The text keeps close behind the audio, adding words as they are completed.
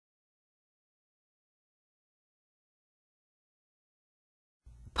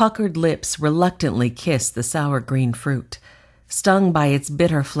Puckered lips reluctantly kissed the sour green fruit. Stung by its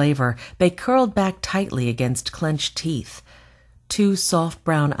bitter flavor, they curled back tightly against clenched teeth. 2 soft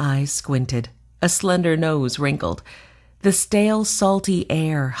brown eyes squinted, a slender nose wrinkled. The stale, salty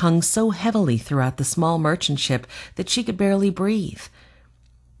air hung so heavily throughout the small merchant ship that she could barely breathe.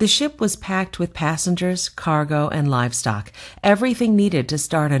 The ship was packed with passengers, cargo, and livestock, everything needed to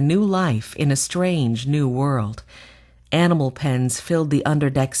start a new life in a strange new world. Animal pens filled the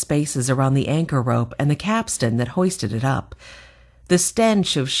underdeck spaces around the anchor rope and the capstan that hoisted it up. The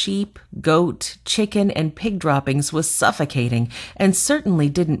stench of sheep, goat, chicken, and pig droppings was suffocating and certainly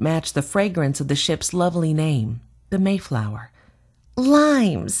didn't match the fragrance of the ship's lovely name, the Mayflower.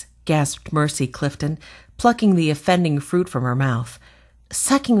 "Limes!" gasped Mercy Clifton, plucking the offending fruit from her mouth.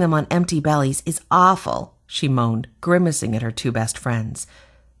 "Sucking them on empty bellies is awful," she moaned, grimacing at her 2 best friends.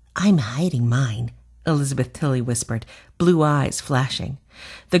 "I'm hiding mine," Elizabeth Tilly whispered, blue eyes flashing.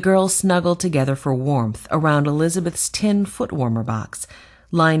 The girls snuggled together for warmth around Elizabeth's tin foot-warmer box,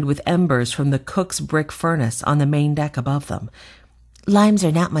 lined with embers from the cook's brick furnace on the main deck above them. "Limes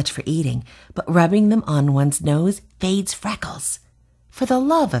are not much for eating, but rubbing them on one's nose fades freckles." "For the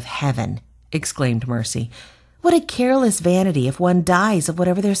love of heaven," exclaimed Mercy. "What a careless vanity if one dies of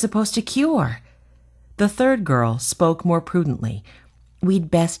whatever they're supposed to cure." The 3rd girl spoke more prudently.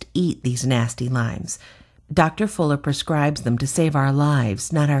 "We'd best eat these nasty limes. Dr. Fuller prescribes them to save our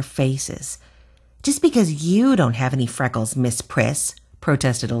lives, not our faces." "Just because you don't have any freckles, Miss Priss,"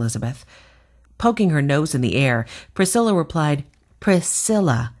 protested Elizabeth. Poking her nose in the air, Priscilla replied,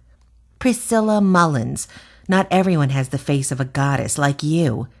 "Priscilla. Priscilla Mullins. Not everyone has the face of a goddess like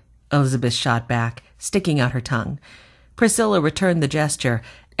you," Elizabeth shot back, sticking out her tongue. Priscilla returned the gesture,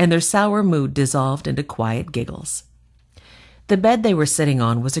 and their sour mood dissolved into quiet giggles. The bed they were sitting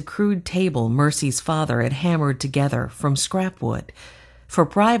on was a crude table Mercy's father had hammered together from scrap wood. For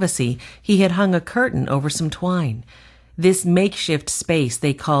privacy, he had hung a curtain over some twine. This makeshift space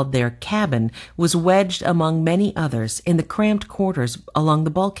they called their cabin was wedged among many others in the cramped quarters along the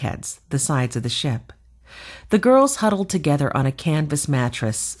bulkheads, the sides of the ship. The girls huddled together on a canvas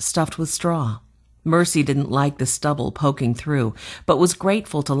mattress stuffed with straw. Mercy didn't like the stubble poking through, but was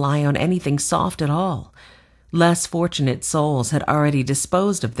grateful to lie on anything soft at all. Less fortunate souls had already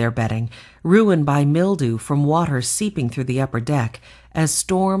disposed of their bedding, ruined by mildew from water seeping through the upper deck, as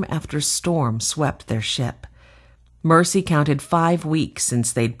storm after storm swept their ship. Mercy counted 5 weeks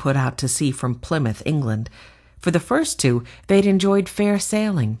since they'd put out to sea from Plymouth, England. For the first 2, they'd enjoyed fair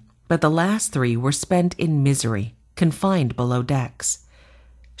sailing, but the last 3 were spent in misery, confined below decks.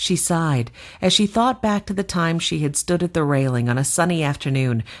 She sighed as she thought back to the time she had stood at the railing on a sunny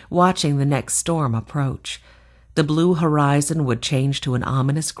afternoon, watching the next storm approach. The blue horizon would change to an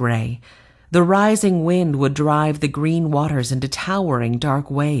ominous gray. The rising wind would drive the green waters into towering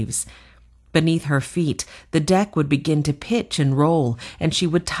dark waves. Beneath her feet, the deck would begin to pitch and roll, and she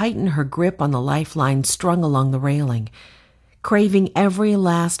would tighten her grip on the lifeline strung along the railing. Craving every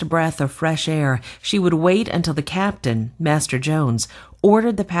last breath of fresh air, she would wait until the captain, Master Jones,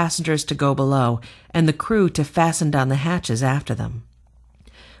 ordered the passengers to go below and the crew to fasten down the hatches after them.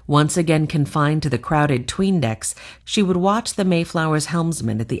 Once again confined to the crowded 'tween decks, she would watch the Mayflower's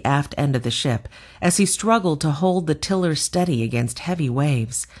helmsman at the aft end of the ship as he struggled to hold the tiller steady against heavy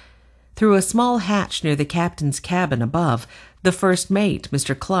waves. Through a small hatch near the captain's cabin above, the first mate,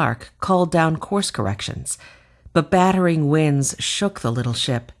 Mr. Clark, called down course corrections. But battering winds shook the little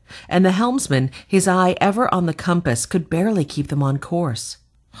ship, and the helmsman, his eye ever on the compass, could barely keep them on course.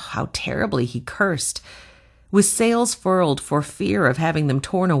 How terribly he cursed! With sails furled for fear of having them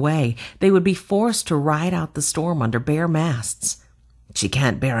torn away, they would be forced to ride out the storm under bare masts. "She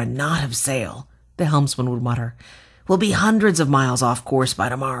can't bear a knot of sail," the helmsman would mutter. "We'll be hundreds of miles off course by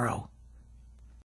tomorrow."